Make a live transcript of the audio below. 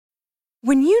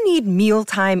When you need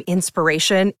mealtime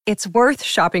inspiration, it's worth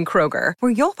shopping Kroger,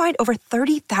 where you'll find over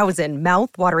 30,000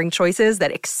 mouth-watering choices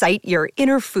that excite your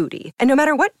inner foodie. And no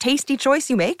matter what tasty choice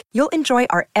you make, you'll enjoy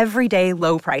our everyday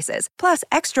low prices, plus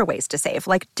extra ways to save,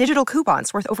 like digital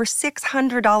coupons worth over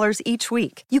 $600 each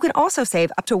week. You can also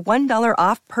save up to $1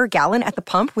 off per gallon at the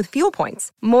pump with fuel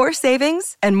points. More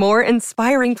savings and more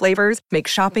inspiring flavors make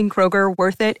shopping Kroger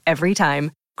worth it every time.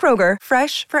 Kroger,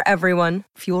 fresh for everyone.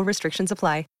 Fuel restrictions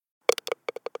apply.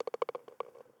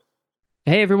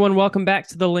 Hey everyone, welcome back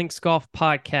to the Links Golf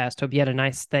Podcast. Hope you had a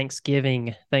nice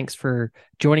Thanksgiving. Thanks for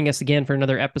joining us again for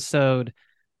another episode.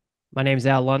 My name is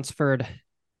Al Lunsford,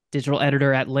 digital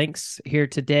editor at Links, here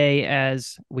today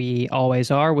as we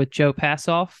always are with Joe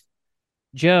Passoff.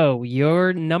 Joe,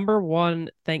 your number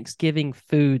one Thanksgiving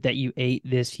food that you ate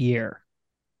this year.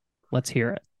 Let's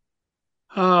hear it.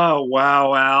 Oh,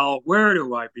 wow, Al. Where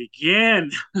do I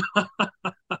begin?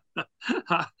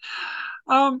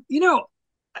 You know,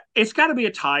 it's got to be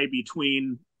a tie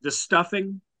between the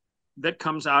stuffing that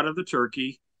comes out of the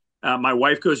turkey. My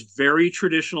wife goes very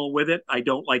traditional with it. I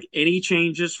don't like any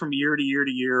changes from year to year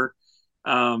to year.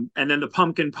 And then the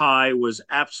pumpkin pie was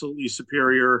absolutely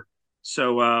superior.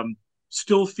 So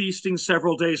still feasting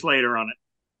several days later on it.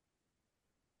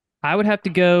 I would have to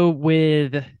go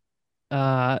with,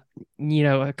 a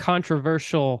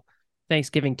controversial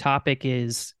Thanksgiving topic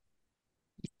is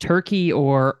turkey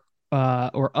or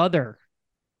other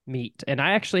meat. And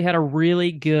I actually had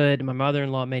my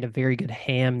mother-in-law made a very good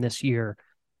ham this year.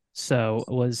 So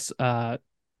it was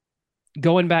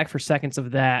going back for seconds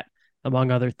of that, among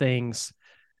other things.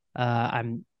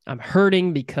 I'm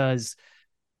hurting because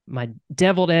my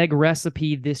deviled egg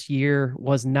recipe this year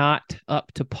was not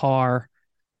up to par.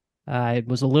 It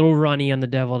was a little runny on the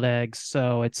deviled eggs,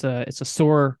 so it's a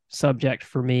sore subject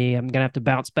for me. I'm gonna have to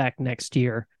bounce back next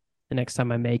year, the next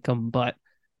time I make them. But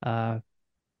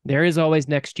there is always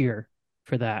next year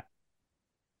for that.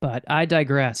 But I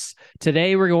digress.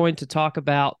 Today we're going to talk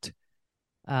about,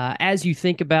 as you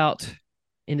think about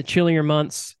in the chillier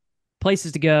months,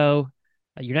 places to go,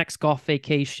 your next golf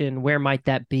vacation, where might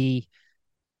that be?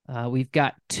 We've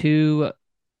got two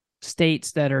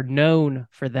states that are known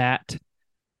for that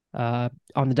on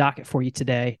the docket for you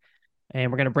today.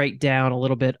 And we're going to break down a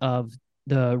little bit of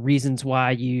the reasons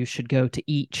why you should go to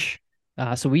each.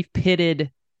 So we've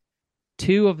pitted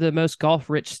two of the most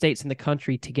golf-rich states in the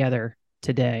country together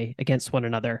today against one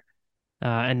another,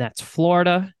 and that's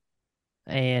Florida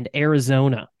and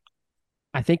Arizona.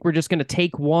 I think we're just going to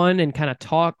take one and kind of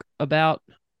talk about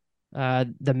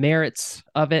the merits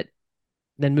of it,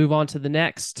 then move on to the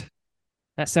next.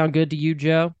 That sound good to you,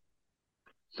 Joe?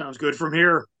 Sounds good from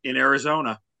here in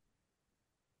Arizona.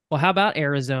 Well, how about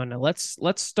Arizona? Let's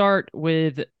start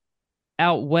with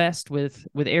out west with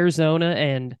Arizona,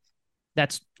 and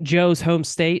that's Joe's home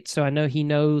state, so I know he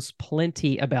knows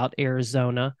plenty about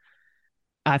Arizona.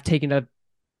 I've taken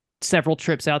several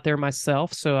trips out there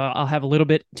myself, so I'll have a little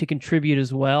bit to contribute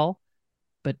as well.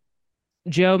 But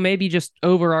Joe, maybe just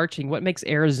overarching, what makes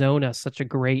Arizona such a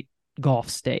great golf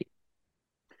state?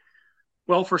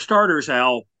 Well, for starters,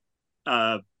 Al,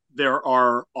 there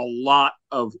are a lot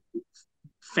of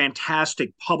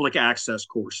fantastic public access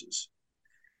courses.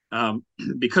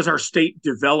 Because our state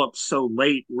developed so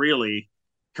late, really,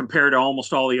 compared to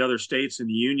almost all the other states in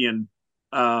the union,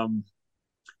 there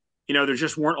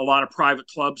just weren't a lot of private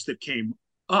clubs that came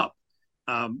up.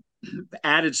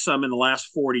 Added some in the last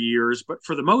 40 years, but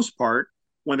for the most part,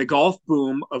 when the golf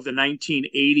boom of the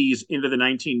 1980s into the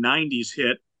 1990s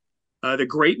hit, the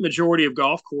great majority of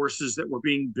golf courses that were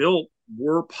being built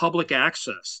were public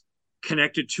access,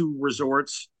 connected to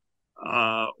resorts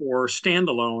or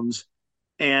standalones.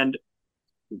 And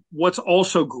what's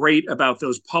also great about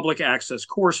those public access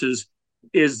courses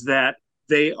is that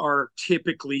they are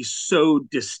typically so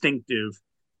distinctive,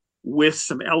 with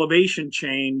some elevation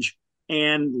change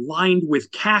and lined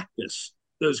with cactus,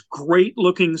 those great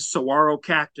looking saguaro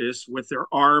cactus with their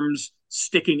arms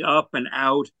sticking up and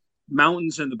out,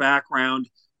 mountains in the background.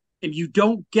 And you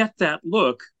don't get that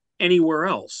look anywhere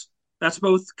else. That's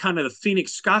both kind of the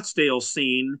Phoenix Scottsdale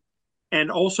scene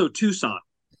and also Tucson.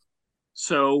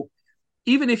 So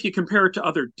even if you compare it to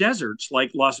other deserts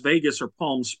like Las Vegas or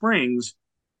Palm Springs,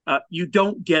 you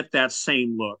don't get that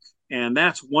same look. And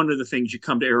that's one of the things you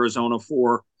come to Arizona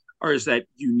for, or is that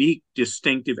unique,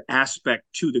 distinctive aspect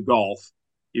to the golf.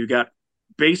 You've got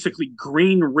basically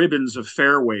green ribbons of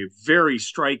fairway, very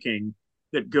striking,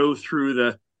 that go through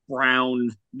the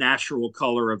brown natural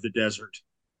color of the desert.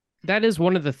 That is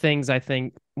one of the things I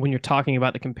think when you're talking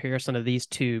about the comparison of these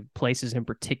two places in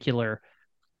particular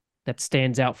that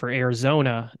stands out for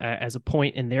Arizona as a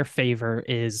point in their favor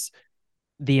is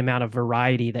the amount of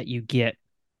variety that you get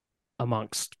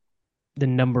amongst the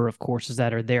number of courses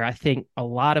that are there. I think a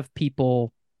lot of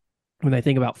people, when they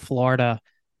think about Florida,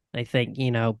 they think,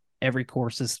 every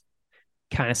course is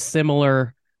kind of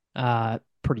similar,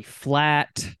 pretty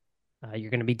flat.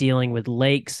 You're going to be dealing with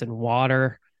lakes and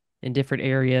water in different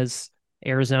areas.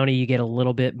 Arizona, you get a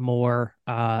little bit more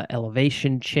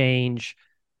elevation change.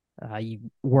 You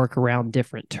work around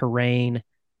different terrain,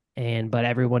 but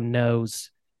everyone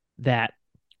knows that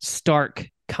stark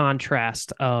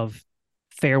contrast of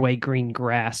fairway green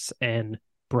grass and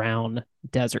brown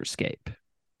desertscape.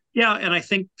 Yeah, and I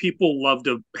think people love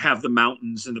to have the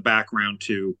mountains in the background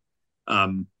too.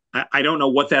 I don't know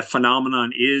what that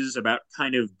phenomenon is about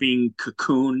kind of being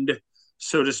cocooned,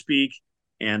 so to speak.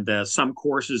 And some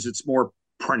courses it's more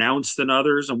pronounced than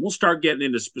others, and we'll start getting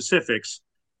into specifics.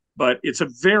 But it's a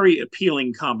very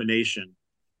appealing combination,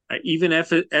 even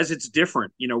if as it's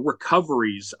different.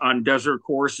 Recoveries on desert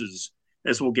courses,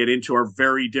 as we'll get into, are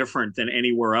very different than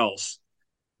anywhere else.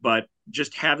 But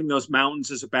just having those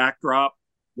mountains as a backdrop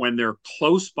when they're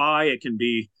close by, it can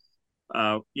be,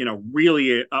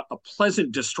 really a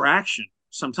pleasant distraction.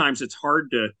 Sometimes it's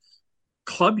hard to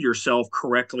club yourself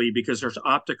correctly because there's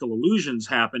optical illusions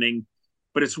happening,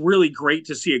 but it's really great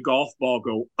to see a golf ball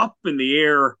go up in the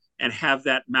air and have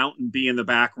that mountain be in the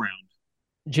background.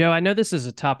 Joe, I know this is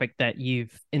a topic that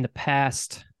you've in the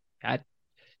past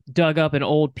dug up an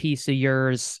old piece of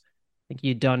yours. I think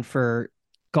you'd done for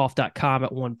golf.com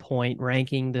at one point,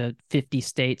 ranking the 50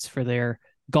 states for their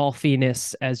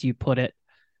golfiness, as you put it.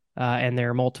 And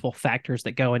there are multiple factors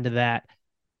that go into that.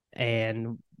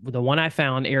 And the one I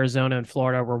found, Arizona and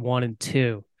Florida, were 1 and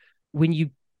 2. When you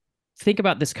think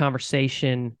about this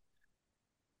conversation,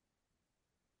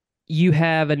 you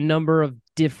have a number of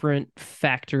different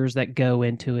factors that go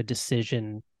into a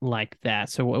decision like that.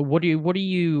 So what are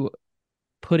you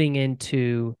putting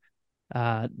into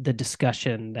the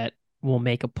discussion that will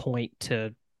make a point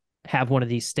to have one of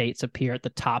these states appear at the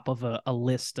top of a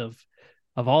list of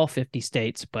all 50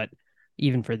 states, but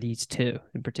even for these two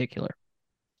in particular?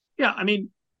 Yeah, I mean,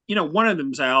 one of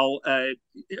them, Al,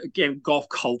 again, golf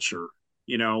culture,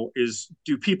 is,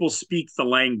 do people speak the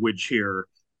language here?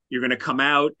 You're going to come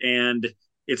out and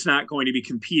it's not going to be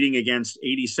competing against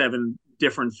 87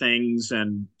 different things.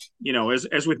 And,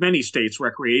 as with many states,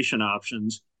 recreation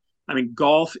options, I mean,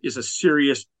 golf is a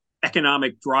serious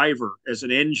economic driver as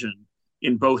an engine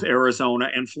in both Arizona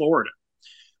and Florida.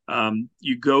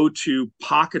 You go to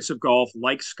pockets of golf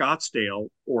like Scottsdale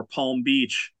or Palm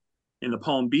Beach, in the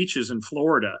Palm Beaches in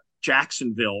Florida,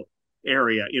 Jacksonville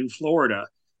area in Florida,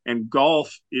 and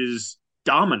golf is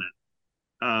dominant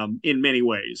in many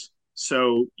ways.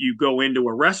 So you go into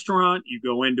a restaurant,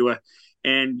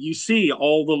 and you see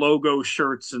all the logo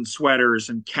shirts and sweaters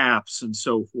and caps and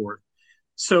so forth.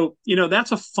 So,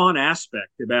 that's a fun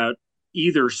aspect about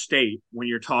either state when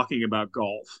you're talking about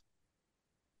golf.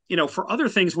 For other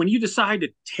things, when you decide to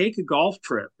take a golf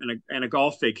trip and a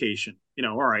golf vacation,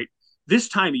 all right, this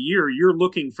time of year, you're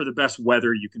looking for the best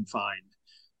weather you can find.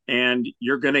 And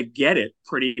you're going to get it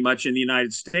pretty much in the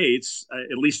United States,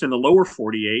 at least in the lower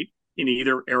 48, in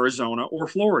either Arizona or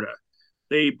Florida.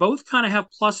 They both kind of have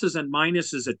pluses and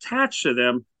minuses attached to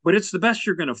them, but it's the best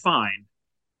you're going to find,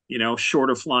 short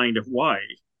of flying to Hawaii.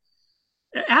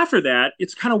 After that,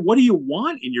 it's kind of, what do you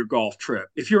want in your golf trip?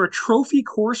 If you're a trophy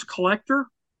course collector,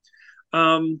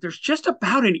 there's just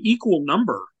about an equal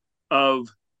number of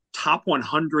top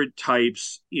 100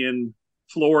 types in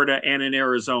Florida and in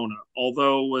Arizona,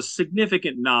 although a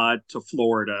significant nod to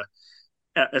Florida,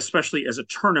 especially as a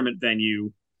tournament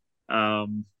venue,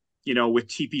 with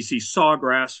TPC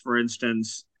Sawgrass, for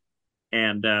instance,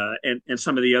 and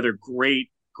some of the other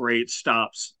great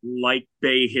stops like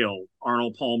Bay Hill,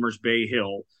 Arnold Palmer's Bay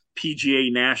Hill,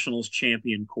 PGA Nationals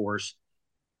champion course.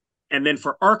 And then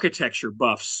for architecture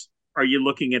buffs, are you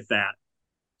looking at that?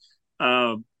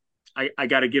 I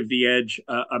got to give the edge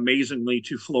amazingly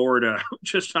to Florida,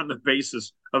 just on the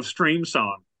basis of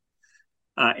Streamsong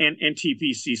and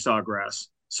TPC Sawgrass.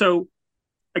 So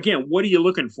again, what are you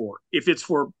looking for? If it's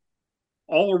for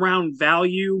all around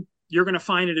value, you're going to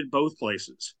find it in both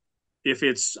places. If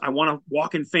it's, I want to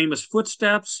walk in famous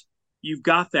footsteps, you've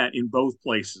got that in both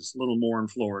places, a little more in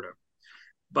Florida.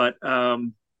 But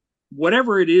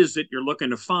whatever it is that you're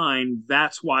looking to find,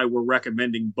 that's why we're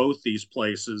recommending both these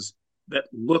places that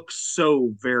look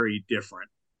so very different.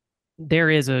 There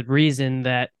is a reason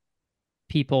that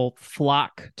people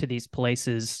flock to these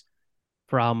places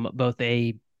from both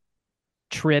a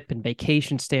trip and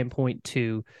vacation standpoint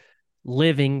to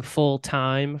living full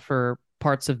time for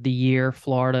parts of the year.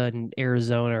 Florida and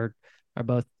Arizona are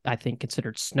both, I think,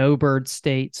 considered snowbird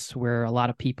states where a lot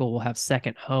of people will have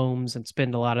second homes and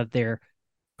spend a lot of their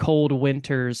cold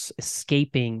winters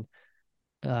escaping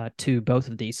to both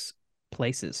of these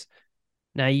places.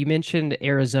 Now, you mentioned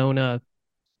Arizona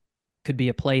could be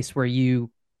a place where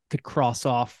you could cross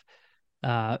off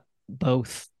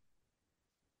both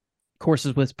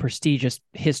courses with prestigious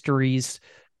histories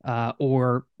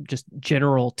or just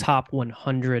general top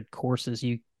 100 courses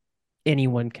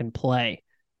anyone can play.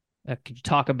 Could you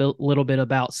talk little bit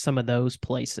about some of those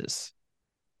places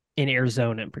in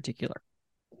Arizona in particular?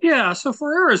 Yeah, so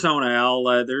for Arizona,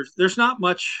 Al, there's not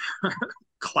much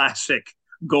classic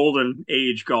golden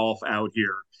age golf out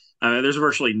here. There's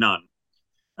virtually none,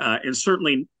 and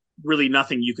certainly really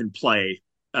nothing you can play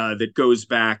that goes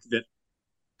back, that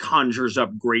conjures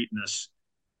up greatness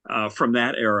from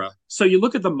that era. So you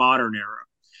look at the modern era,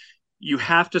 you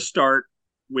have to start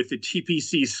with the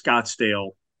TPC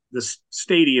Scottsdale, the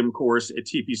stadium course at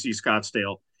TPC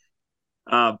Scottsdale.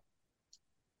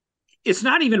 It's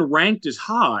not even ranked as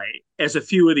high as a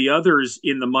few of the others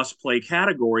in the must-play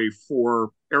category for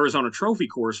Arizona Trophy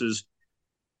courses,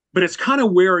 but it's kind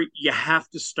of where you have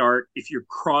to start if you're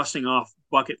crossing off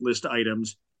bucket list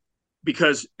items,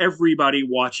 because everybody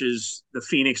watches the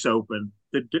Phoenix Open,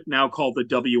 now called the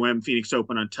WM Phoenix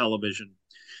Open, on television.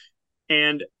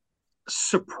 And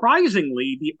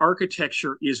surprisingly, the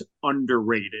architecture is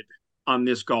underrated on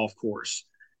this golf course.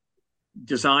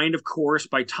 Designed, of course,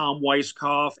 by Tom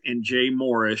Weiskopf and Jay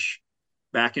Morish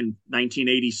back in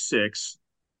 1986,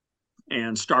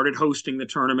 and started hosting the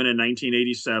tournament in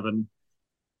 1987.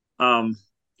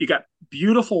 You got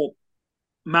beautiful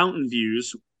mountain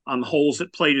views on the holes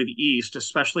that play to the east,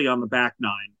 especially on the back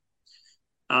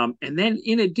nine. And then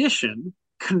in addition,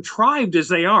 contrived as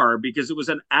they are, because it was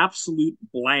an absolute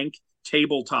blank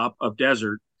tabletop of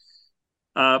desert,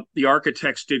 the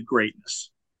architects did greatness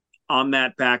on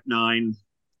that back nine,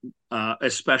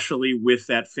 especially with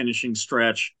that finishing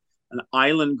stretch. An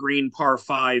island green par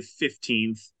 5,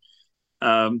 15th.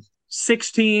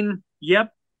 16,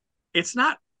 yep, it's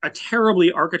not a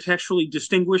terribly architecturally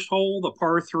distinguished hole, the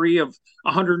par 3 of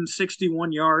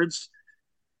 161 yards.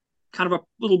 Kind of a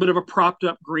little bit of a propped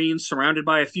up green surrounded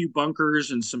by a few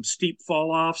bunkers and some steep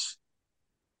fall offs.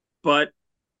 But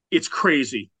it's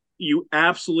crazy. You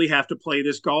absolutely have to play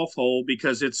this golf hole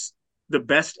because it's the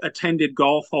best attended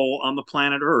golf hole on the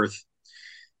planet Earth.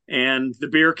 And the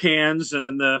beer cans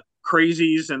and the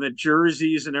crazies and the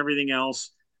jerseys and everything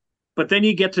else. But then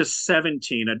you get to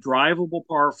 17, a drivable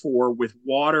par 4 with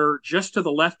water just to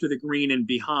the left of the green and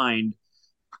behind,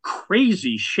 a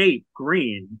crazy shaped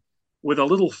green with a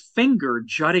little finger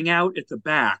jutting out at the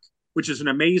back, which is an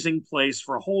amazing place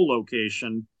for a hole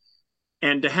location.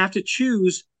 And to have to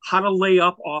choose how to lay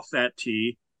up off that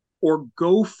tee, or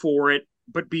go for it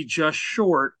but be just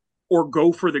short, or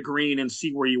go for the green and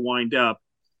see where you wind up.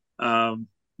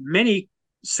 Many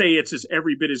say it's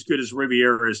every bit as good as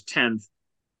Riviera's 10th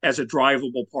as a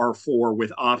drivable par 4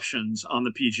 with options on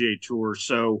the PGA Tour.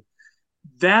 So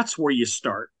that's where you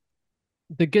start.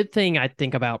 The good thing I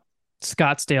think about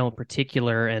Scottsdale in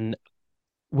particular, and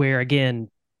where, again,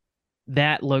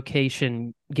 that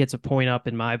location gets a point up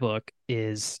in my book,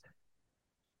 is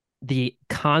the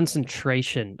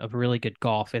concentration of really good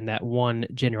golf in that one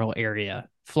general area.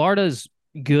 Florida's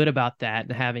good about that,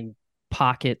 and having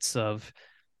pockets of,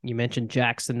 you mentioned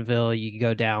Jacksonville, you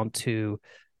go down to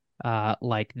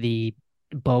like the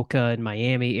Boca and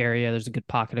Miami area. There's a good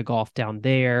pocket of golf down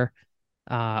there.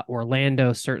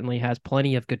 Orlando certainly has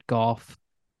plenty of good golf.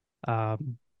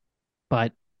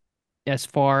 But as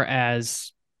far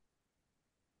as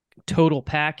total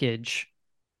package,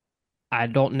 I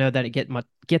don't know that it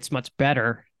gets much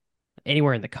better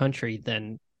anywhere in the country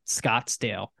than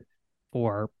Scottsdale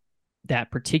for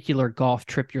that particular golf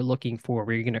trip you're looking for,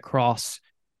 where you're going to cross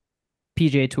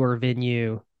PGA Tour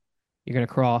venue, you're going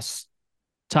to cross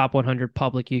top 100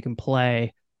 public you can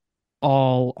play,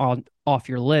 all off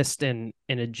your list, and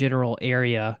in a general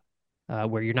area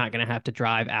where you're not going to have to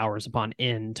drive hours upon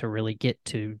end to really get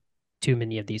to too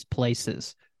many of these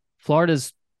places.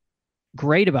 Florida's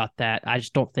great about that. I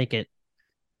just don't think it,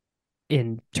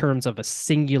 in terms of a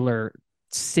singular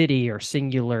city or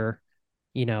singular,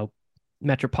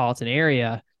 metropolitan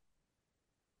area,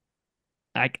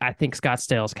 I think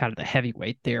Scottsdale is kind of the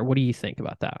heavyweight there. What do you think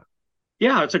about that?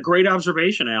 Yeah, it's a great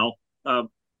observation, Al.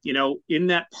 In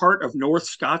that part of North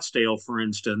Scottsdale, for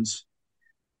instance,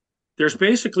 there's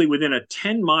basically within a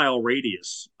 10-mile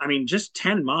radius, just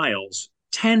 10 miles,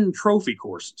 10 trophy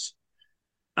courses.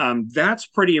 That's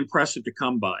pretty impressive to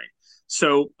come by.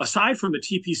 So aside from the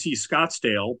TPC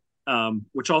Scottsdale,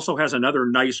 which also has another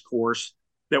nice course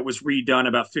that was redone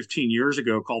about 15 years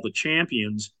ago called the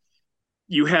Champions.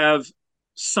 You have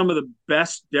some of the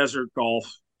best desert golf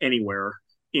anywhere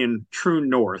in Troon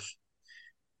North.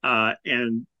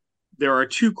 And there are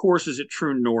two courses at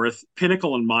Troon North,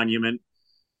 Pinnacle and Monument,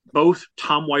 both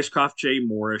Tom Weiskopf, Jay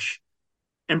Moorish,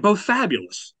 and both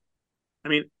fabulous. I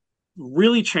mean,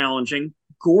 really challenging,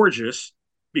 gorgeous,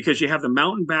 because you have the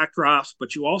mountain backdrops,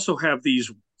 but you also have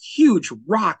these huge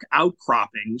rock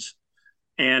outcroppings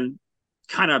and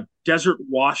kind of desert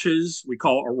washes, we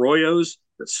call arroyos,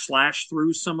 that slash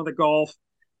through some of the golf,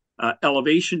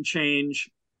 elevation change.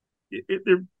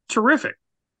 They're terrific.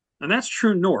 And that's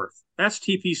Troon North. That's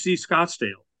TPC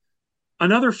Scottsdale.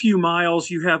 Another few miles,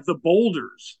 you have the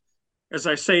boulders. As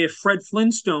I say, if Fred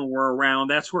Flintstone were around,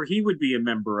 that's where he would be a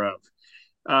member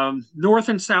of. North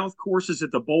and south courses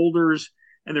at the boulders,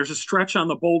 and there's a stretch on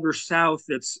the boulder south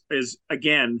that's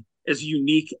again as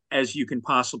unique as you can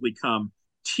possibly come.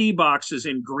 Tee boxes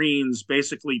and greens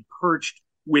basically perched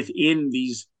within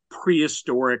these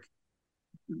prehistoric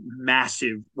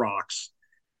massive rocks.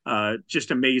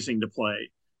 Just amazing to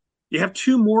play. You have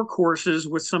two more courses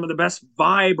with some of the best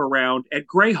vibe around at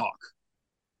Greyhawk.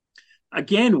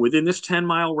 Again, within this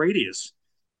 10-mile radius.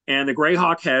 And the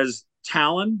Greyhawk has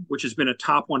Talon, which has been a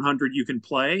top 100 you can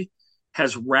play,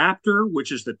 has Raptor,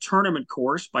 which is the tournament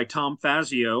course by Tom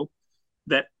Fazio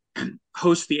that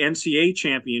hosts the NCAA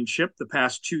championship the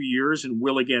past 2 years and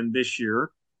will again this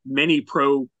year. Many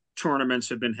pro tournaments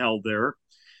have been held there.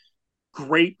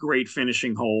 Great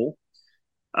finishing hole.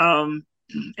 And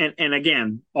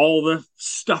again, all the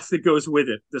stuff that goes with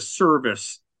it, the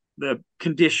service, the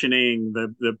conditioning,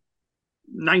 the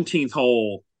 19th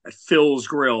hole at Phil's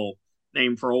Grill,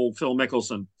 named for old Phil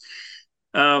Mickelson.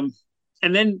 And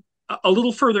then a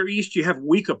little further east, you have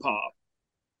Weekapaw,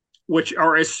 which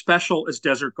are as special as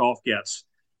desert golf gets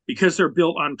because they're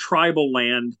built on tribal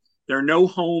land. There are no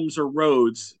homes or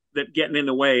roads that get in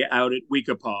the way out at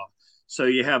Weekapaw. So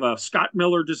you have a Scott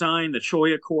Miller design, the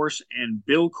Cholla course, and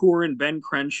Bill Coore and Ben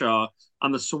Crenshaw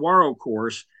on the Saguaro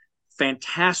course.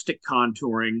 Fantastic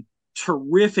contouring,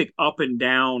 terrific up and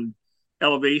down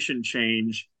elevation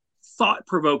change,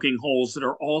 thought-provoking holes that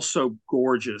are also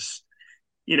gorgeous.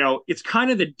 You know, it's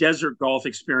kind of the desert golf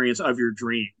experience of your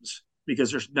dreams because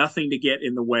there's nothing to get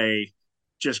in the way,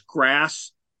 just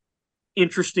grass,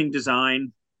 interesting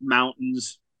design,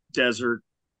 mountains, desert,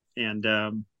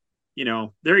 and you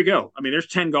know, there you go. I mean, there's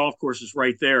 10 golf courses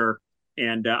right there,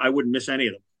 and I wouldn't miss any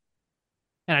of them.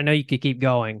 And I know you could keep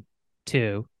going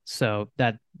too. So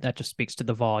that just speaks to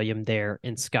the volume there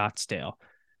in Scottsdale.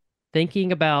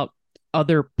 Thinking about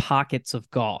other pockets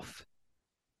of golf,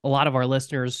 a lot of our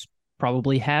listeners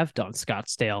probably have done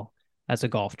Scottsdale as a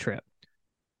golf trip.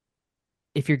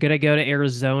 If you're going to go to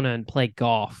Arizona and play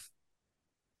golf,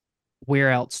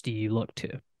 where else do you look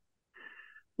to?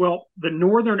 Well, the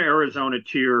northern Arizona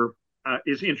tier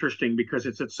is interesting because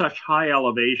it's at such high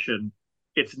elevation.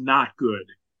 It's not good.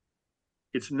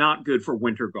 It's not good for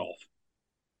winter golf.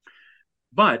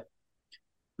 But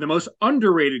the most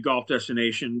underrated golf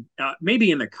destination,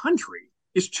 maybe in the country,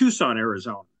 is Tucson,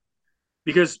 Arizona,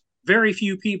 because very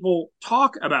few people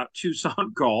talk about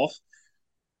Tucson golf,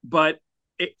 but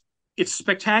it's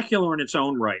spectacular in its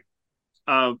own right.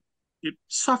 It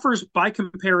suffers by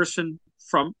comparison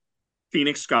from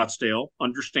Phoenix, Scottsdale,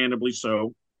 understandably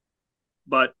so.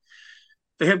 But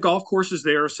they have golf courses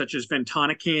there, such as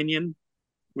Ventana Canyon,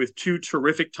 with two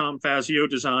terrific Tom Fazio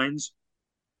designs.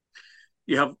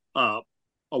 You have a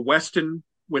Weston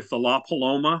with the La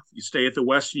Paloma. You stay at the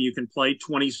Weston, you can play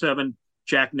 27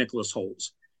 Jack Nicklaus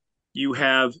holes. You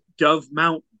have Dove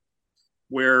Mountain,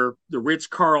 where the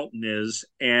Ritz-Carlton is,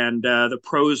 and the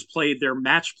pros played their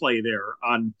match play there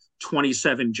on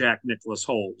 27 Jack Nicklaus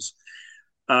holes.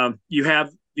 You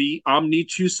have the Omni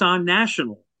Tucson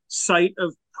National, site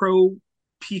of pro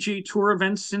PGA Tour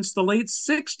events since the late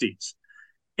 60s.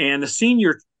 And the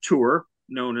Senior Tour,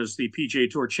 known as the PGA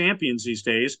Tour Champions these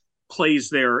days, plays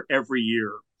there every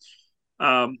year.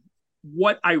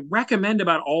 What I recommend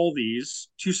about all these,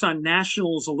 Tucson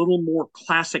National is a little more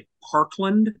classic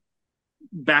parkland.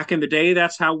 Back in the day,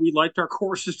 that's how we liked our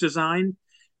courses designed.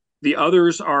 The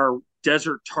others are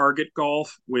desert target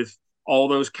golf with all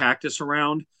those cactus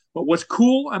around. But what's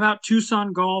cool about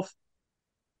Tucson golf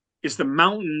is the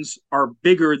mountains are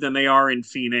bigger than they are in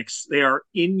Phoenix. They are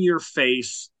in your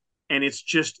face, and it's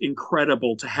just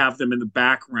incredible to have them in the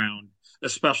background,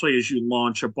 especially as you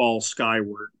launch a ball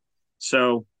skyward.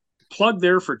 So plug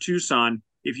there for Tucson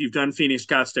if you've done Phoenix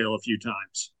Scottsdale a few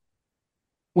times.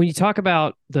 When you talk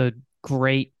about the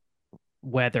great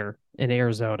weather in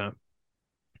Arizona,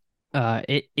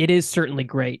 it is certainly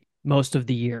great most of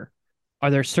the year.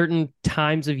 Are there certain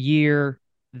times of year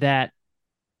that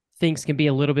things can be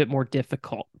a little bit more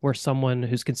difficult, where someone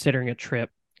who's considering a trip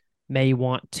may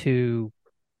want to,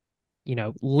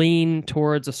 lean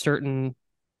towards a certain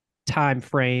time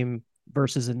frame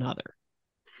versus another?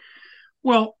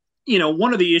 Well,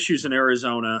 one of the issues in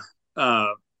Arizona, uh,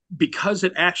 because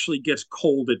it actually gets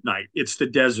cold at night, it's the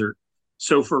desert.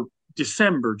 So for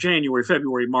December, January,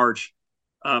 February, March,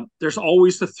 there's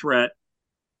always the threat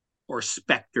or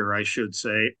specter, I should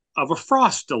say, of a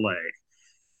frost delay.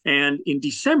 And in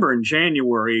December and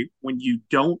January, when you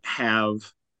don't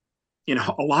have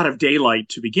a lot of daylight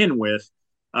to begin with,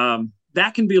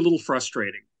 that can be a little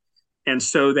frustrating. And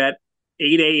so that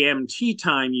 8 a.m. tea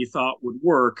time you thought would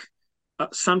work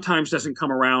sometimes doesn't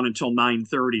come around until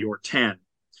 9:30 or 10.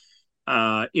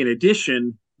 In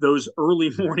addition, those early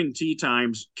morning tea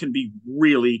times can be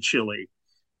really chilly.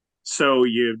 So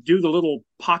you do the little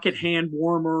pocket hand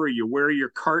warmer, you wear your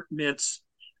cart mitts,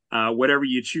 whatever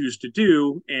you choose to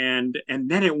do, and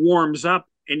then it warms up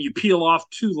and you peel off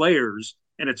 2 layers,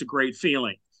 and it's a great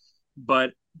feeling.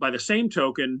 But by the same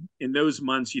token, in those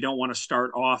months, you don't want to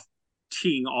start off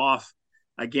teeing off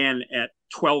again at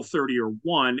 12:30 or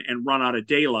 1 and run out of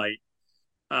daylight.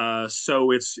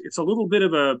 So it's a little bit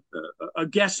of a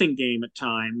guessing game at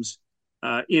times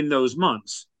in those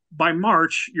months. By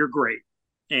March, you're great,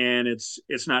 and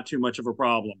it's not too much of a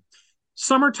problem.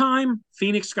 Summertime,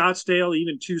 Phoenix, Scottsdale,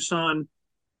 even Tucson,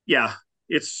 yeah,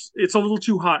 it's a little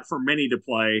too hot for many to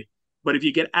play. But if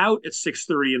you get out at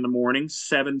 6:30 in the morning,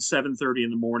 7:30 in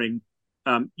the morning,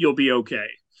 you'll be okay.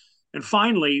 And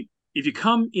finally, if you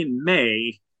come in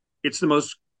May, it's the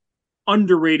most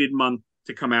underrated month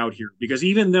to come out here, because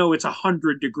even though it's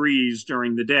 100 degrees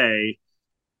during the day,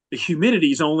 the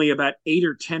humidity is only about 8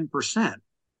 or 10%.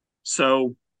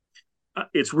 So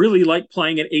it's really like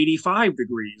playing at 85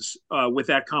 degrees with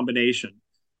that combination.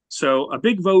 So a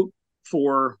big vote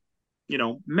for,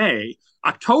 May.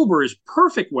 October is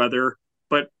perfect weather,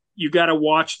 but you got to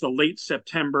watch the late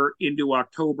September into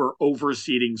October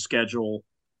overseeding schedule,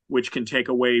 which can take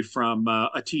away from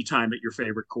a tee time at your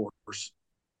favorite course.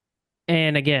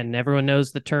 And again, everyone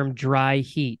knows the term dry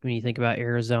heat when you think about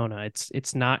Arizona.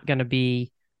 It's not going to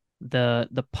be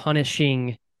the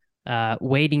punishing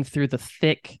wading through the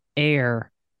thick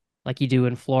air like you do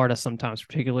in Florida sometimes,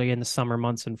 particularly in the summer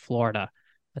months in Florida.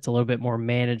 That's a little bit more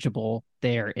manageable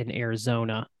there in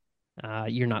Arizona.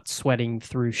 You're not sweating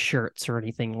through shirts or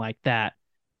anything like that.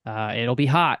 It'll be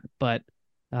hot, but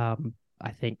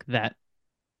I think that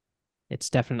it's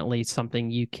definitely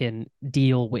something you can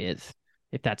deal with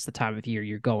if that's the time of year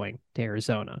you're going to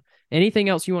Arizona. Anything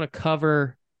else you want to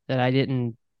cover that I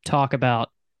didn't talk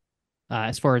about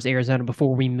as far as Arizona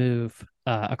before we move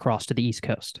across to the East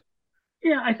Coast?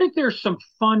 Yeah, I think there's some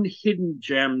fun hidden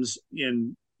gems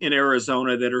in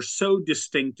Arizona that are so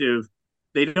distinctive.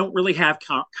 They don't really have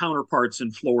counterparts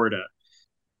in Florida.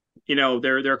 There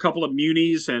are a couple of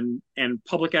munis and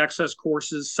public access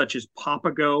courses such as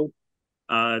Papago,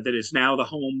 that is now the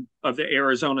home of the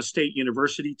Arizona State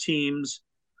University teams.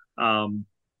 Um,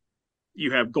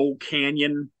 you have Gold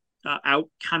Canyon out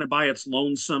kind of by its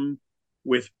lonesome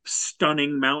with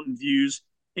stunning mountain views.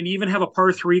 And you even have a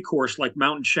par 3 course like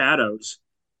Mountain Shadows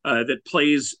that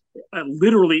plays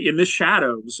literally in the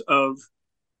shadows of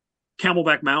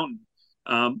Camelback Mountain.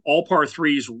 All par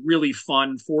 3s, really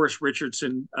fun. Forrest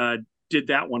Richardson did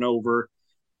that one over.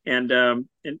 And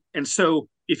so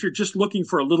if you're just looking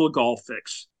for a little golf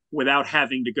fix without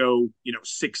having to go,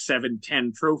 6, 7,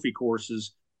 10 trophy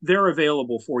courses, they're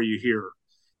available for you here.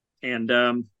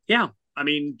 And yeah, I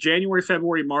mean, January,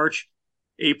 February, March,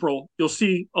 April, you'll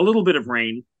see a little bit of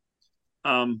rain,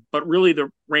 but really the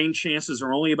rain chances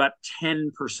are only about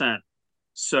 10%.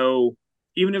 So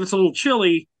even if it's a little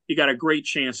chilly, you got a great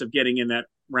chance of getting in that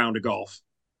round of golf.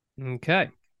 Okay.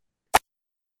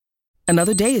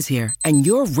 Another day is here, and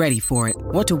you're ready for it.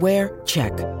 What to wear?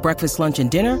 Check. Breakfast, lunch, and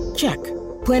dinner? Check.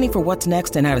 Planning for what's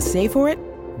next and how to save for it?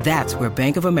 That's where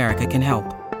Bank of America can help.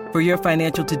 For your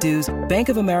financial to-dos, Bank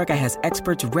of America has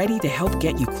experts ready to help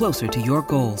get you closer to your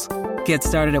goals. Get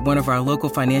started at one of our local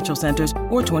financial centers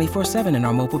or 24/7 in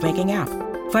our mobile banking app.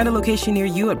 Find a location near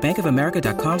you at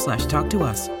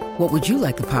bankofamerica.com/talktous. What would you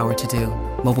like the power to do?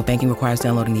 Mobile banking requires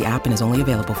downloading the app and is only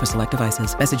available for select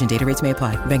devices. Message and data rates may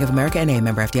apply. Bank of America N.A.,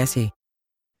 member FDIC.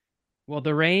 Well,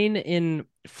 the rain in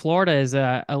Florida is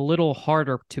a little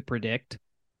harder to predict.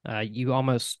 You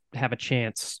almost have a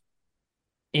chance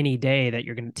any day that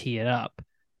you're going to tee it up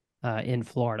in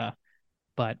Florida.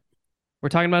 But we're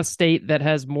talking about a state that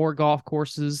has more golf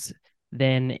courses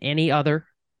than any other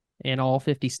in all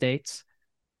 50 states.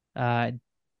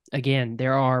 Again,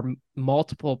 there are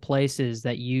multiple places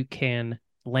that you can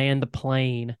land the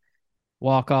plane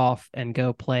walk off and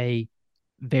go play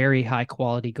very high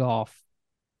quality golf.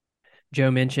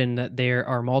 Joe mentioned that there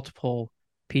are multiple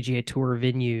PGA Tour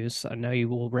venues. I know you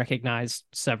will recognize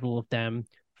several of them.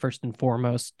 First and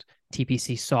foremost,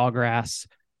 TPC Sawgrass,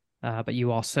 but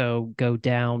you also go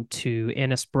down to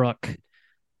Innisbrook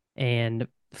and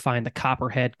find the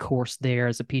Copperhead course there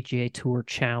as a PGA Tour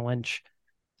challenge.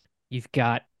 You've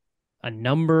got a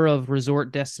number of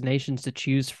resort destinations to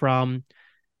choose from,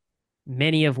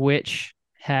 many of which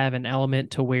have an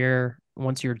element to where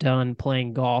once you're done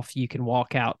playing golf, you can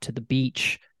walk out to the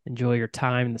beach, enjoy your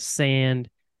time in the sand,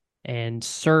 and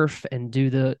surf and do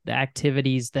the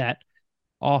activities that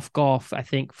off golf, I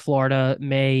think Florida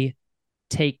may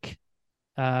take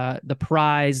the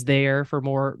prize there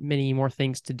for many more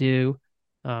things to do.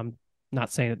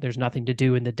 Not saying that there's nothing to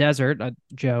do in the desert.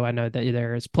 Joe, I know that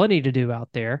there is plenty to do out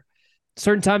there.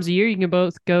 Certain times of year, you can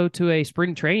both go to a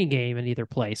spring training game in either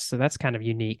place. So that's kind of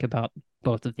unique about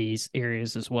both of these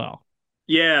areas as well.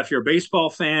 Yeah, if you're a baseball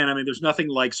fan, I mean, there's nothing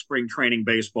like spring training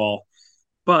baseball.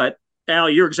 But Al,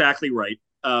 you're exactly right.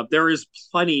 There is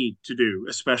plenty to do,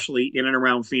 especially in and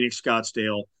around Phoenix,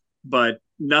 Scottsdale, but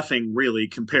nothing really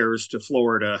compares to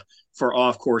Florida for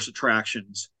off-course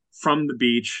attractions, from the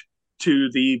beach to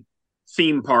the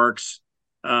theme parks,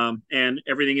 and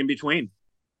everything in between.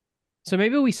 So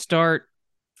maybe we start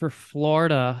for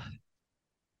Florida,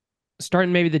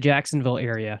 starting maybe the Jacksonville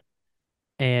area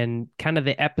and kind of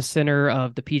the epicenter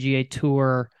of the PGA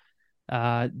Tour,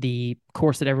 the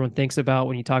course that everyone thinks about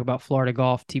when you talk about Florida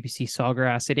golf, TPC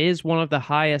Sawgrass. It is one of the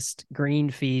highest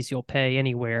green fees you'll pay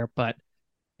anywhere, but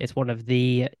it's one of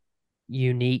the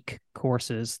unique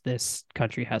courses this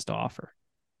country has to offer.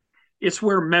 It's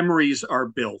where memories are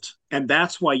built, and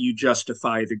that's why you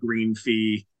justify the green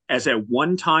fee as a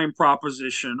one-time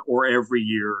proposition or every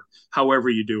year, however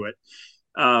you do it.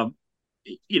 Um,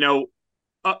 you know,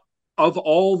 of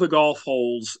all the golf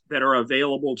holes that are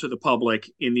available to the public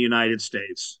in the United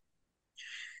States,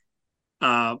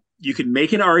 you can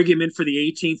make an argument for the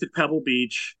 18th at Pebble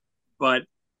Beach, but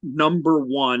number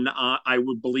one, I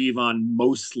would believe on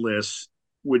most lists,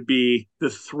 would be the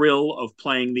thrill of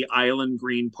playing the Island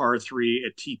Green par 3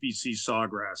 at TPC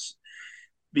Sawgrass.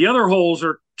 The other holes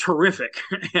are terrific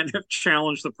and have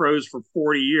challenged the pros for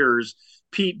 40 years.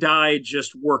 Pete Dye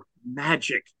just worked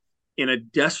magic in a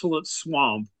desolate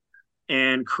swamp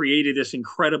and created this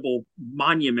incredible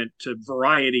monument to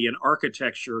variety and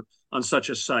architecture on such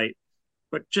a site.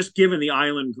 But just given the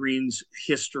Island Green's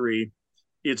history,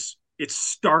 its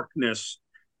starkness,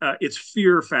 its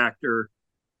fear factor,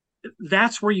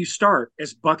 that's where you start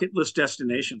as bucket list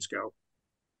destinations go.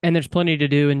 And there's plenty to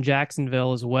do in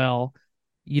Jacksonville as well.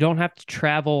 You don't have to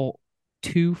travel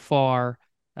too far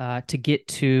to get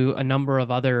to a number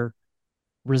of other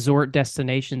resort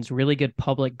destinations, really good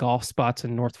public golf spots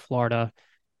in North Florida.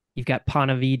 You've got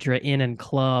Ponte Vedra Inn and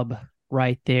Club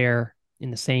right there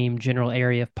in the same general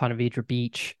area of Ponte Vedra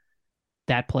Beach.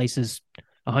 That place is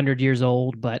 100 years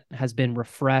old, but has been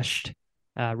refreshed,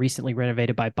 recently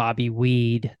renovated by Bobby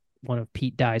Weed, one of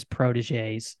Pete Dye's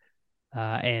proteges,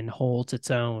 and holds its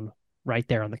own right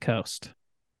there on the coast.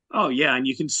 Oh, yeah. And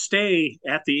you can stay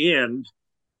at the inn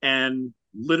and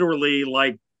literally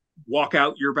like walk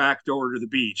out your back door to the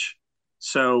beach.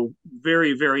 So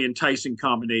very, very enticing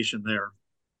combination there.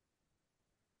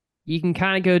 You can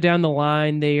kind of go down the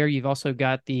line there. You've also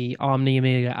got the Omni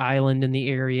Amelia Island in the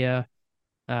area.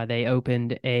 They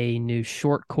opened a new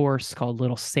short course called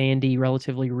Little Sandy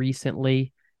relatively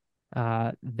recently.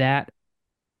 That,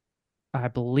 I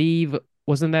believe,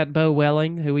 wasn't that Bo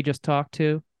Welling, who we just talked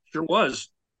to? Sure was.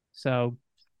 So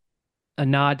a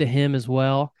nod to him as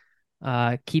well.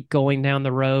 Keep going down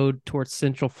the road towards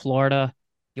Central Florida.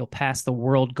 You'll pass the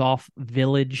World Golf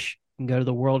Village and go to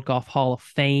the World Golf Hall of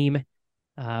Fame,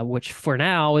 which for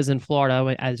now is in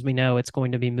Florida. As we know, it's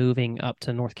going to be moving up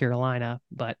to North Carolina.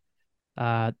 But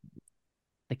the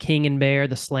King and Bear,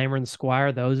 the Slammer and the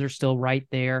Squire, those are still right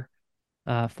there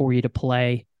for you to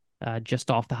play just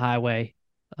off the highway,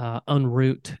 en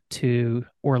route to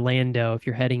Orlando if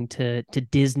you're heading to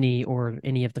Disney or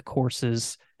any of the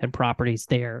courses and properties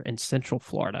there in Central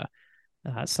Florida.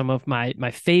 Some of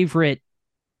my favorite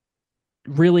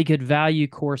really good value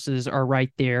courses are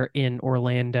right there in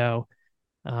Orlando.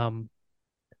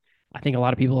 I think a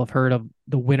lot of people have heard of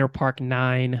the Winter Park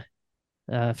 9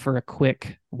 for a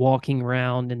quick walking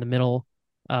round in the middle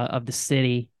of the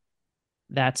city.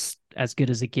 That's as good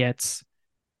as it gets.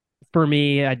 For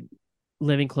me,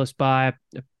 living close by,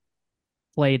 I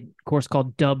played a course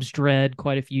called Dubs Dread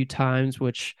quite a few times,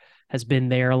 which has been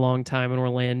there a long time in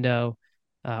Orlando.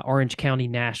 Orange County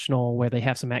National, where they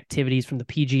have some activities from the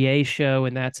PGA show,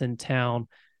 and that's in town.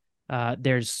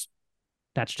 There's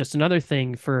that's just another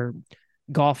thing for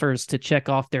golfers to check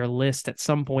off their list at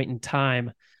some point in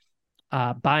time.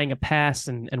 Buying a pass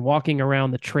and walking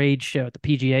around the trade show at the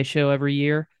PGA show every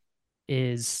year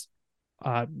is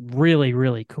a really,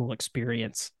 really cool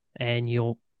experience. And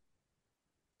you'll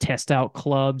test out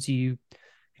clubs. If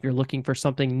you're looking for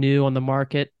something new on the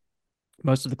market,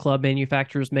 most of the club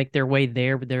manufacturers make their way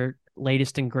there with their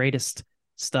latest and greatest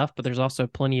stuff, but there's also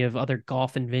plenty of other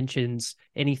golf inventions,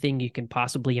 anything you can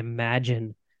possibly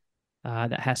imagine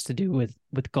that has to do with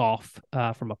golf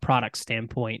from a product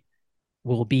standpoint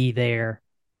will be there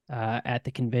at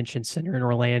the convention center in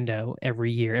Orlando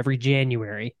every year. Every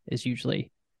January is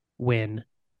usually when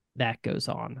that goes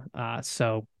on.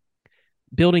 So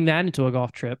building that into a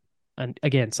golf trip, and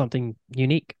again, something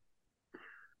unique.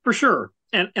 For sure.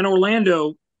 And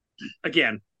Orlando,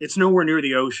 again, it's nowhere near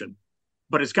the ocean,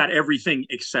 but it's got everything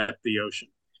except the ocean.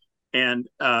 And,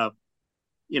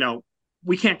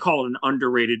 we can't call it an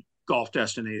underrated golf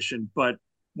destination, but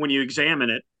when you examine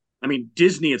it, I mean,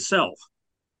 Disney itself,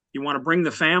 you want to bring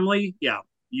the family? Yeah,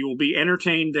 you will be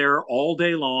entertained there all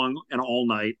day long and all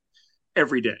night,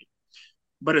 every day.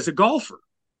 But as a golfer,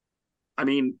 I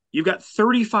mean, you've got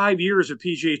 35 years of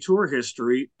PGA Tour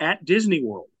history at Disney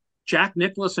World. Jack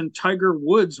Nicklaus and Tiger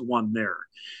Woods won there.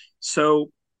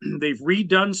 So they've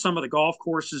redone some of the golf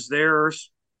courses there,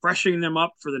 freshening them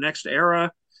up for the next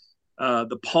era.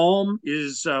 The Palm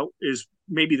is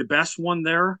maybe the best one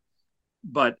there,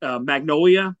 but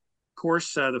Magnolia, of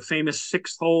course, the famous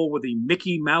sixth hole with the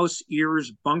Mickey Mouse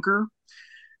ears bunker.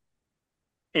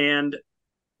 And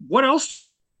what else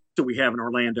do we have in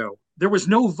Orlando? There was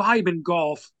no vibe in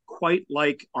golf quite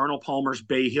like Arnold Palmer's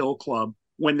Bay Hill Club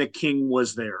when the King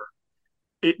was there.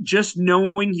 It just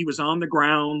knowing he was on the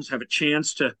grounds, have a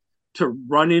chance to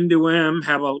run into him,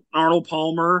 have an Arnold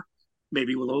Palmer,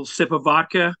 maybe with a little sip of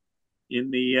vodka in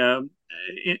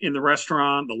the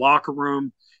restaurant, the locker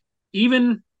room.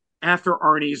 Even after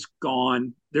Arnie's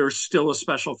gone, there's still a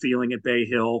special feeling at Bay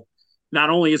Hill.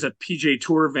 Not only is it a PGA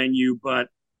Tour venue, but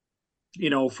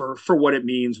for what it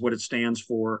means, what it stands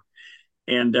for,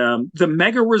 and the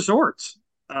mega resorts.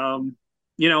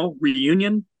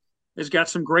 Reunion has got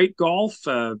some great golf.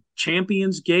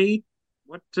 Champions Gate.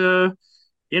 If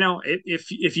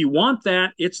you want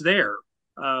that, it's there.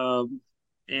 And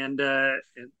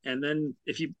then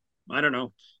if you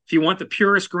want the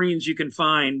purest greens you can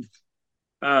find,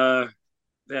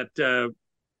 that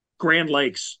Grand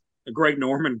Lakes, the Greg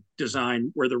Norman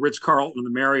design, where the Ritz-Carlton and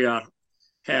the Marriott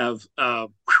have,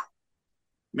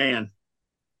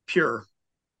 pure.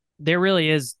 There really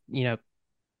is,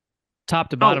 top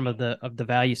to bottom of the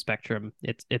value spectrum.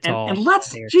 It's all. And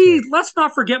let's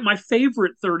not forget my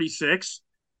favorite 36,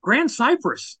 Grand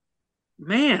Cypress.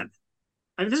 Man,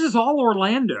 I mean, this is all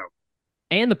Orlando.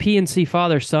 And the PNC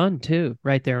father-son, too,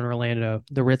 right there in Orlando,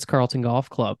 the Ritz-Carlton Golf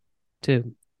Club,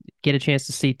 too. Get a chance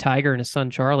to see Tiger and his son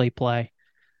Charlie play.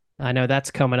 I know that's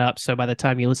coming up, so by the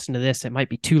time you listen to this, it might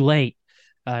be too late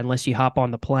unless you hop on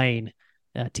the plane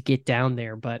to get down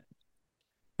there. But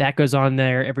that goes on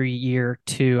there every year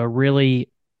to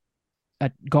a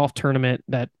golf tournament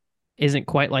that isn't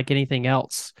quite like anything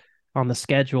else on the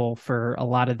schedule for a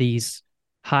lot of these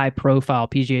high-profile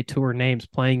PGA Tour names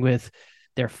playing with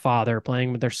their father,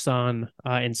 playing with their son.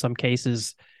 In some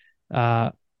cases,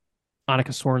 Annika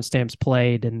Sorenstam's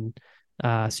played, and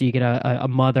so you get a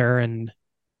mother and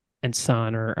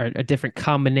son, or a different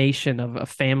combination of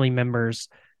family members.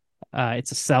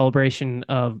 It's a celebration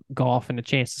of golf and a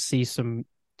chance to see some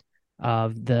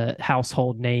of the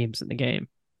household names in the game.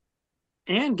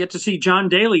 And get to see John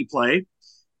Daly play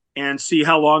and see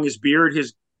how long his beard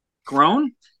has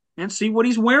grown and see what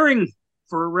he's wearing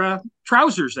for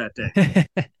trousers that day.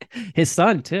 His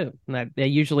son, too. They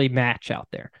usually match out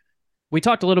there. We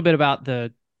talked a little bit about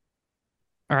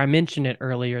I mentioned it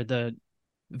earlier, the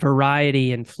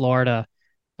variety in Florida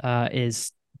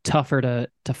is tougher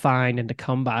to find and to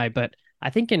come by. But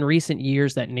I think in recent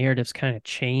years, that narrative's kind of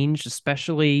changed,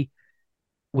 especially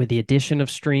with the addition of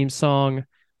Streamsong.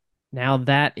 Now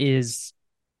that is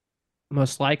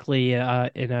most likely in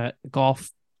a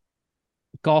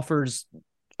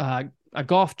a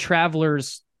golf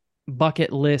traveler's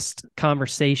bucket list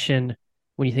conversation.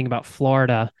 When you think about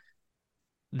Florida,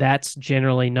 that's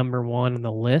generally number one on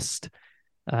the list.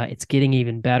 It's getting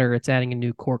even better. It's adding a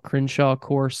new Core Crenshaw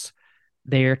course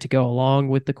there to go along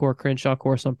with the Core Crenshaw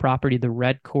course on property. The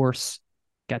red course,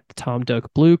 got the Tom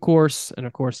Doak blue course, and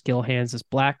of course Gil Hanse's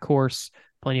black course.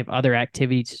 Plenty of other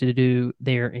activities to do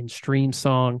there in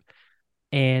Streamsong.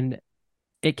 And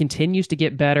it continues to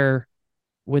get better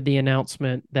with the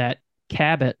announcement that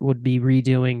Cabot would be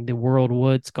redoing the World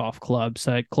Woods Golf Club,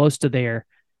 so close to there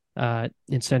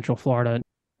in Central Florida,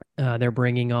 They're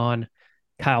bringing on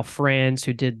Kyle Franz,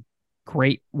 who did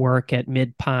great work at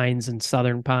Mid Pines and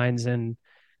Southern Pines in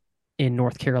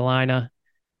North Carolina.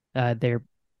 They're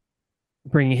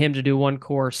bringing him to do one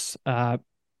course.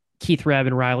 Keith Rebb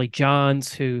and Riley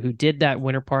Johns, who did that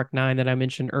Winter Park 9 that I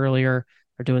mentioned earlier,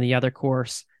 are doing the other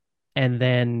course. And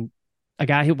then a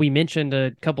guy who we mentioned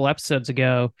a couple episodes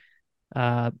ago,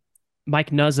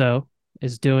 Mike Nuzzo,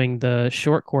 is doing the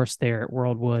short course there at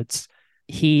World Woods.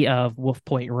 He of Wolf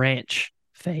Point Ranch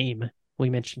fame. We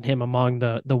mentioned him among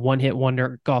the one-hit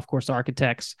wonder golf course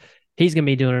architects. He's going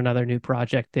to be doing another new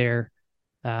project there.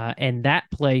 And that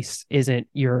place isn't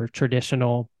your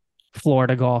traditional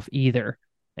Florida golf either.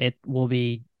 It will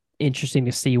be interesting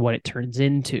to see what it turns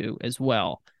into as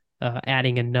well,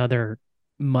 adding another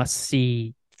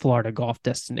must-see Florida golf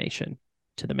destination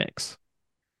to the mix.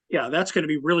 Yeah, that's going to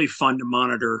be really fun to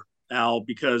monitor, Al,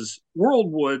 because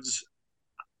World Woods,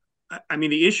 I mean,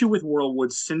 the issue with World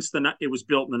Woods since it was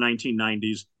built in the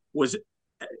 1990s was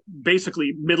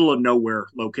basically middle of nowhere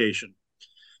location.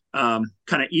 Kind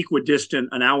of equidistant,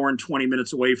 an hour and 20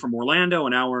 minutes away from Orlando,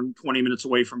 an hour and 20 minutes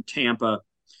away from Tampa.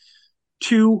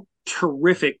 Two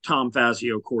terrific Tom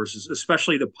Fazio courses,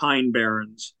 especially the Pine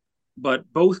Barrens, but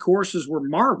both courses were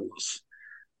marvelous.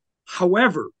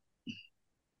 However,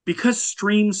 because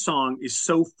Streamsong is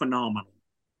so phenomenal,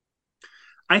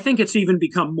 I think it's even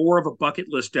become more of a bucket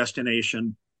list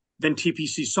destination than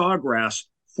TPC Sawgrass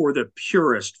for the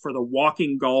purist, for the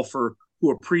walking golfer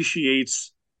who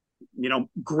appreciates,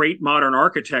 great modern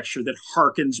architecture that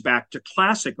harkens back to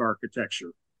classic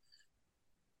architecture.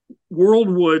 World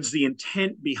Woods, the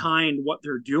intent behind what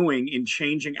they're doing in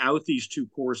changing out these two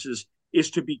courses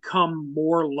is to become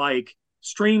more like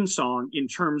Streamsong in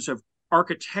terms of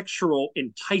architectural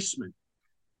enticement.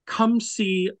 Come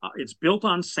see, it's built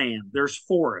on sand, there's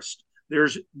forest,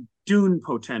 there's dune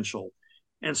potential,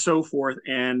 and so forth.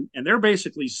 And they're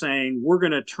basically saying, we're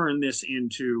going to turn this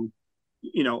into,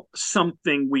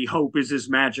 something we hope is as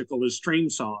magical as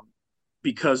Streamsong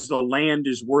because the land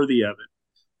is worthy of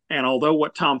it. And although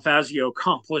what Tom Fazio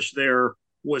accomplished there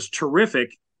was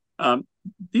terrific,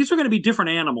 these are going to be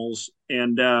different animals,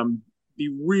 and be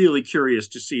really curious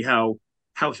to see how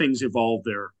things evolve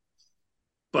there.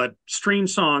 But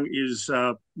Streamsong is,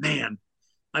 man,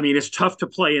 I mean, it's tough to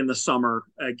play in the summer,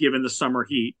 given the summer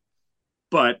heat,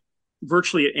 but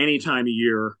virtually at any time of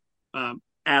year,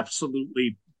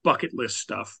 absolutely bucket list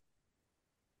stuff.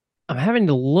 I'm having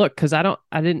to look because I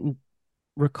didn't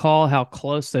recall how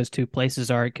close those two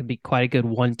places are. It could be quite a good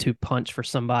 1-2 punch for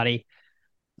somebody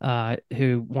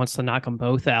who wants to knock them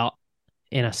both out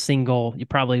in a single. You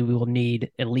probably will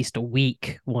need at least a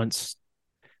week once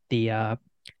the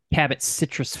Cabot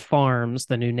Citrus Farms,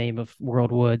 the new name of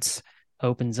World Woods,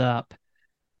 opens up.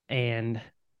 And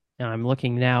I'm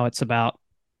looking now, it's about,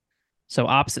 so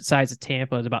opposite sides of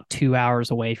Tampa is about 2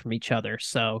 hours away from each other.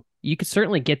 So you could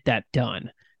certainly get that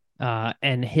done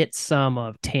and hit some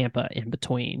of Tampa in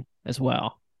between as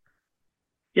well.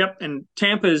 Yep. And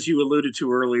Tampa, as you alluded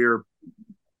to earlier,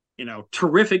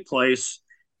 terrific place.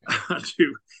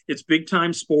 It's big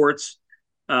time sports.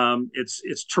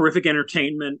 It's terrific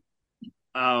entertainment.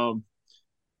 Wonderful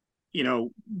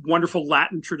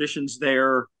Latin traditions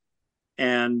there.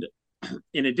 And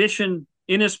in addition,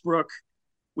 Innisbrook,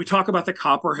 we talk about the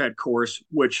Copperhead course,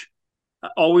 which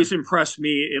always impressed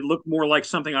me. It looked more like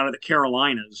something out of the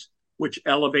Carolinas, which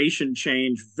elevation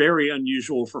change, very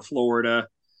unusual for Florida.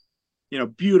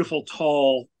 Beautiful,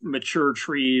 tall, mature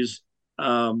trees,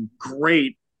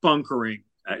 great bunkering.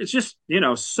 It's just,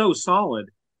 so solid.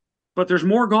 But there's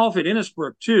more golf at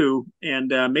Innisbrook too,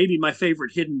 and maybe my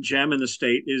favorite hidden gem in the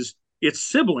state is its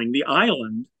sibling, the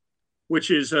Island, which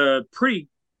is a pretty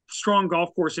strong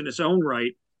golf course in its own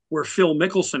right, where Phil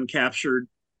Mickelson captured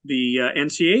the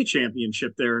NCAA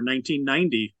championship there in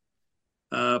 1990,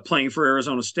 playing for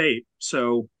Arizona State.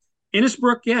 So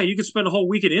Innisbrook, yeah, you could spend a whole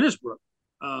week at Innisbrook,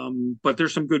 but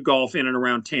there's some good golf in and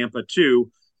around Tampa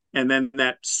too. And then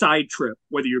that side trip,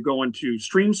 whether you're going to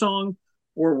Streamsong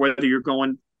or whether you're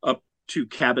going up to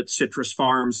Cabot Citrus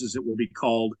Farms, as it will be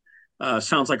called,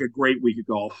 sounds like a great week of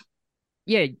golf.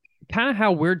 Yeah, kind of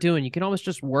how we're doing. You can almost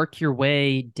just work your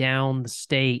way down the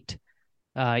state.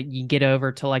 You get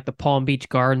over to like the Palm Beach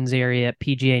Gardens area at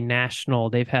PGA National.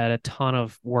 They've had a ton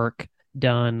of work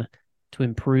done to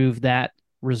improve that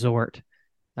resort.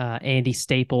 Andy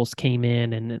Staples came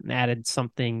in and added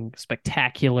something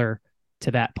spectacular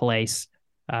to that place,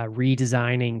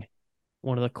 redesigning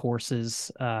one of the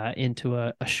courses into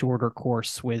a shorter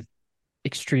course with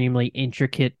extremely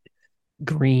intricate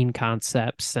green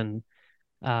concepts. And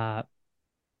now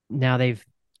they've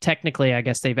technically, I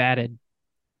guess they've added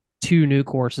 2 new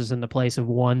courses in the place of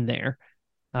one there.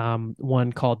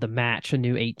 One called the Match, a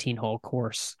new 18-hole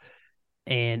course,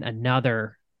 and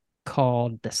another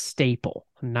called the Staple,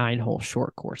 a 9-hole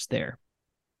short course there,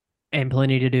 and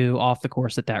plenty to do off the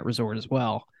course at that resort as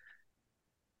well.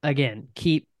 Again,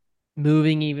 keep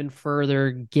moving even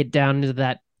further, get down into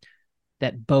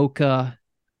that Boca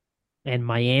and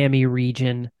Miami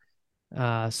region.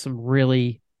 Some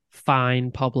really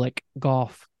fine public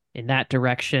golf in that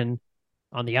direction.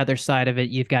 On the other side of it,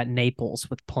 you've got Naples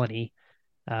with plenty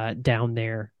down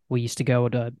there. We used to go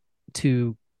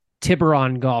to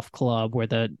Tiburon Golf Club, where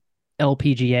the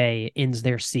LPGA ends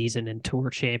their season in Tour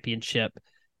Championship.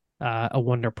 A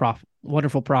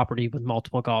wonderful property with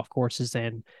multiple golf courses,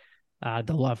 and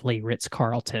the lovely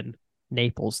Ritz-Carlton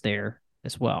Naples there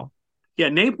as well. Yeah,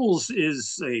 Naples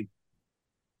is a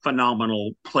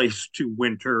phenomenal place to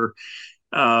winter.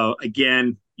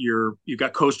 Again, you've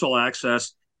got coastal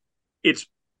access. It's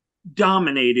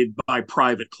dominated by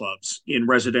private clubs in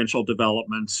residential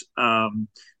developments.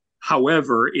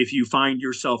 However, if you find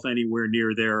yourself anywhere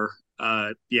near there,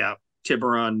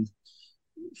 Tiburon,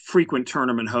 frequent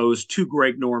tournament host, 2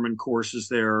 Greg Norman courses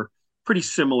there, pretty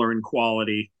similar in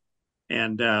quality.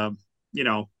 And,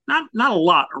 not a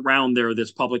lot around there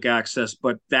that's public access,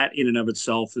 but that in and of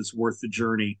itself is worth the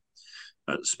journey,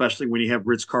 especially when you have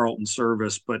Ritz-Carlton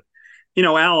service. But,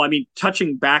 Al, I mean,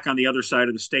 touching back on the other side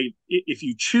of the state, if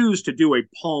you choose to do a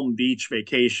Palm Beach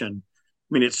vacation, I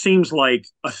mean, it seems like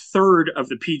a third of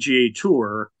the PGA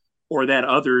Tour or that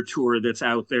other tour that's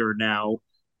out there now,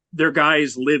 their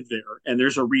guys live there, and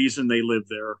there's a reason they live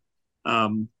there.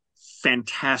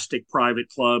 Fantastic private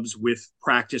clubs with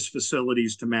practice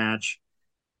facilities to match.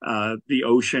 The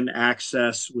ocean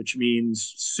access, which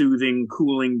means soothing,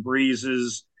 cooling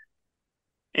breezes,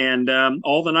 and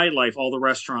all the nightlife, all the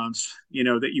restaurants,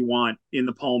 that you want in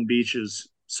the Palm Beaches.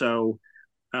 So,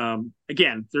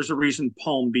 again, there's a reason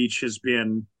Palm Beach has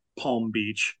been Palm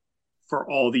Beach for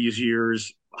all these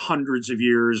years, hundreds of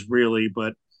years, really,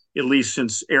 but at least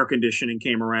since air conditioning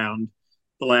came around,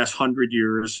 the last 100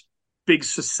 years. Big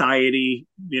society,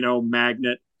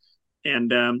 magnet.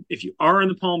 And if you are in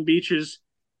the Palm Beaches,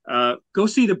 go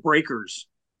see the Breakers.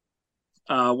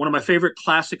 One of my favorite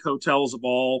classic hotels of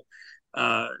all,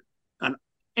 an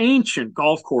ancient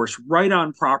golf course right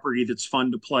on property that's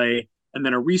fun to play, and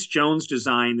then a Rees Jones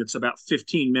design that's about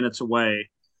 15 minutes away.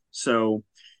 So,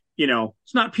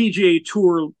 it's not PGA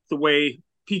Tour the way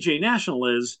PGA National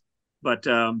is, but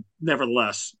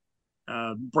nevertheless,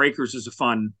 Breakers is a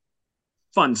fun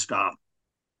stop.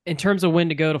 In terms of when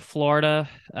to go to Florida,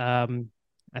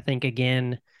 I think,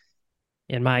 again,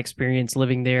 in my experience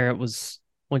living there, it was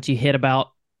once you hit about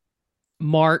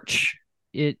March,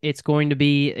 it's going to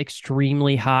be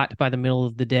extremely hot by the middle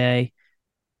of the day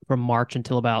from March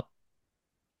until about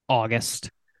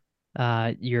August.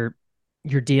 You're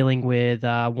dealing with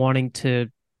wanting to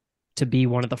be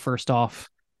one of the first off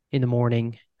in the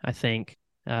morning, I think,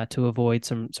 to avoid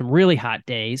some really hot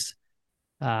days.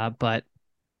 But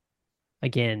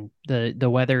again, the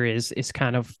weather is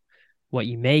kind of what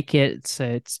you make it.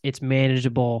 It's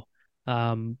manageable.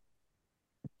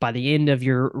 By the end of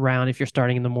your round, if you're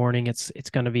starting in the morning, it's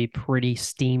going to be pretty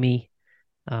steamy.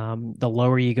 The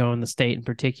lower you go in the state in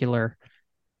particular,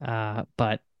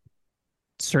 but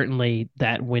certainly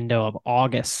that window of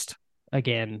August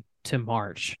again to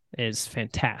March is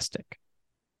fantastic.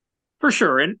 For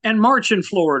sure. And March in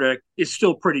Florida is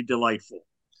still pretty delightful.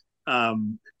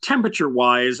 Temperature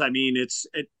wise, I mean, it's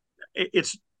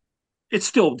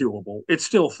still doable. It's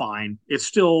still fine. It's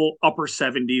still upper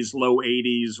 70s, low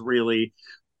 80s, really.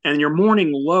 And your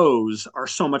morning lows are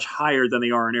so much higher than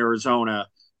they are in Arizona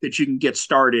that you can get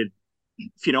started.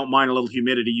 If you don't mind a little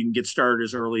humidity, you can get started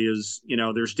as early as,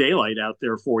 there's daylight out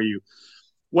there for you.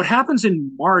 What happens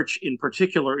in March in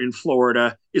particular in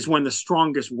Florida is when the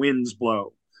strongest winds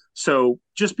blow. So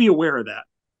just be aware of that.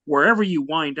 Wherever you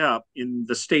wind up in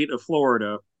the state of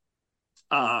Florida,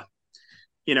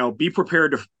 be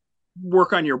prepared to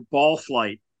work on your ball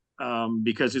flight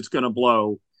because it's going to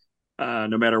blow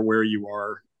no matter where you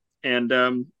are. And,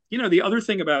 the other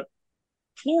thing about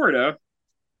Florida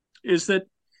is that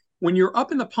when you're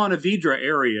up in the Ponte Vedra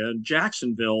area,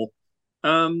 Jacksonville,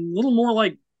 a little more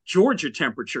like Georgia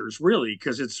temperatures, really,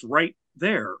 because it's right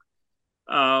there.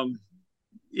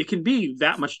 It can be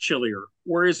that much chillier.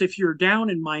 Whereas if you're down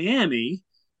in Miami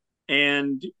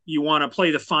and you want to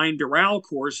play the fine Doral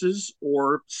courses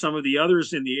or some of the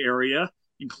others in the area,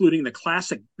 including the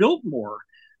classic Biltmore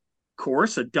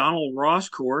course, a Donald Ross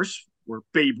course where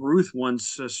Babe Ruth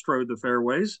once strode the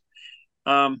fairways.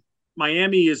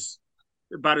 Miami is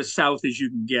about as south as you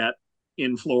can get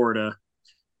in Florida.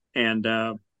 And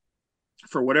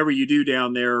for whatever you do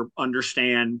down there,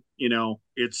 understand,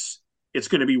 it's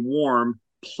going to be warm,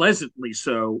 pleasantly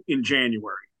so, in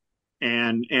January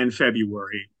and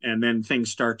February, and then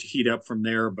things start to heat up from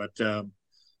there. But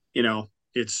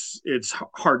it's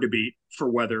hard to beat for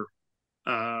weather,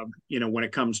 when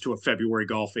it comes to a February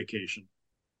golf vacation.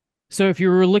 So if you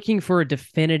were looking for a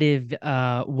definitive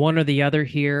one or the other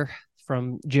here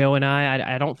from Joe and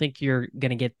I don't think you're going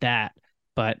to get that,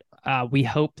 but we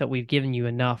hope that we've given you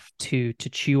enough to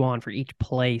chew on for each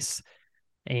place,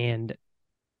 and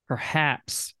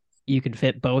perhaps you can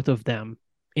fit both of them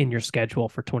in your schedule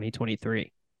for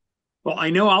 2023. Well, I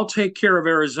know I'll take care of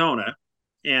Arizona,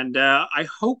 and I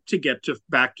hope to get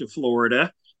back to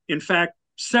Florida. In fact,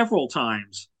 several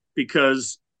times,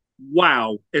 because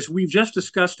wow, as we've just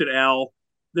discussed it, Al,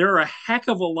 there are a heck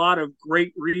of a lot of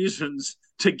great reasons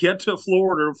to get to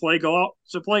Florida to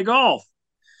play golf.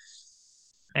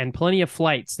 And plenty of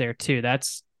flights there too.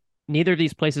 Neither of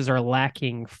these places are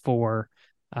lacking for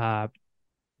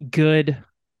good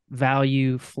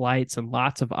value flights and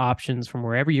lots of options from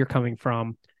wherever you're coming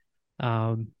from.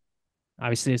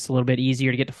 Obviously, it's a little bit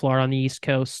easier to get to Florida on the East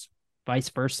Coast, vice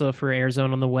versa for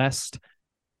Arizona on the West.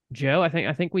 Joe, I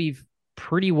think we've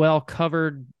pretty well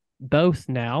covered both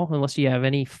now, unless you have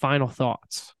any final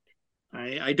thoughts.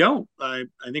 I don't. I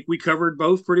think we covered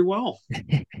both pretty well.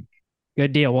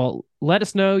 Good deal. Well, let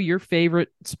us know your favorite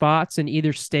spots in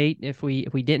either state. If we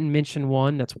didn't mention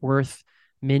one that's worth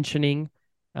mentioning,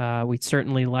 we'd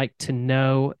certainly like to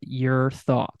know your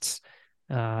thoughts.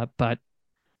 But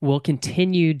we'll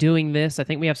continue doing this. I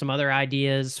think we have some other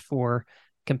ideas for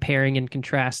comparing and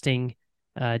contrasting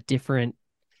different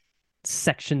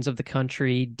sections of the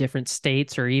country, different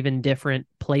states, or even different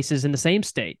places in the same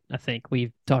state. I think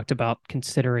we've talked about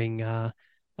considering a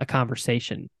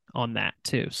conversation on that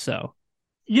too. So,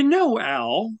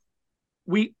 Al,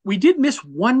 we did miss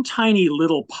one tiny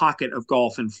little pocket of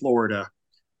golf in Florida,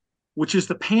 which is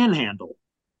the Panhandle,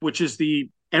 which is the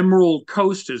Emerald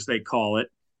Coast, as they call it.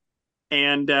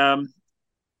 And,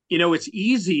 it's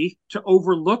easy to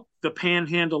overlook the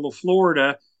Panhandle of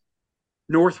Florida,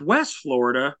 Northwest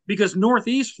Florida, because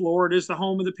Northeast Florida is the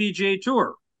home of the PGA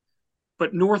Tour.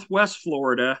 But Northwest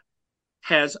Florida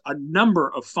has a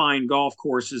number of fine golf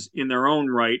courses in their own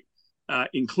right,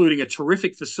 including a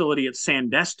terrific facility at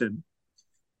Sandestin.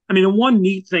 I mean, the one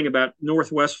neat thing about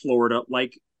Northwest Florida,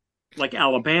 like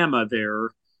Alabama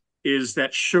there, is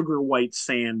that sugar white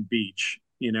sand beach,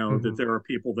 that there are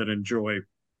people that enjoy.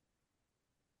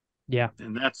 Yeah.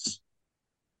 And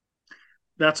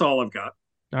that's all I've got.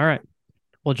 All right.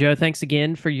 Well, Joe, thanks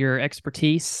again for your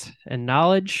expertise and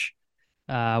knowledge.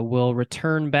 We'll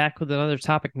return back with another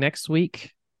topic next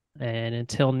week. And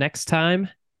until next time,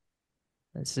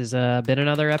 this has been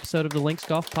another episode of the Links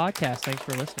Golf Podcast. Thanks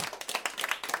for listening.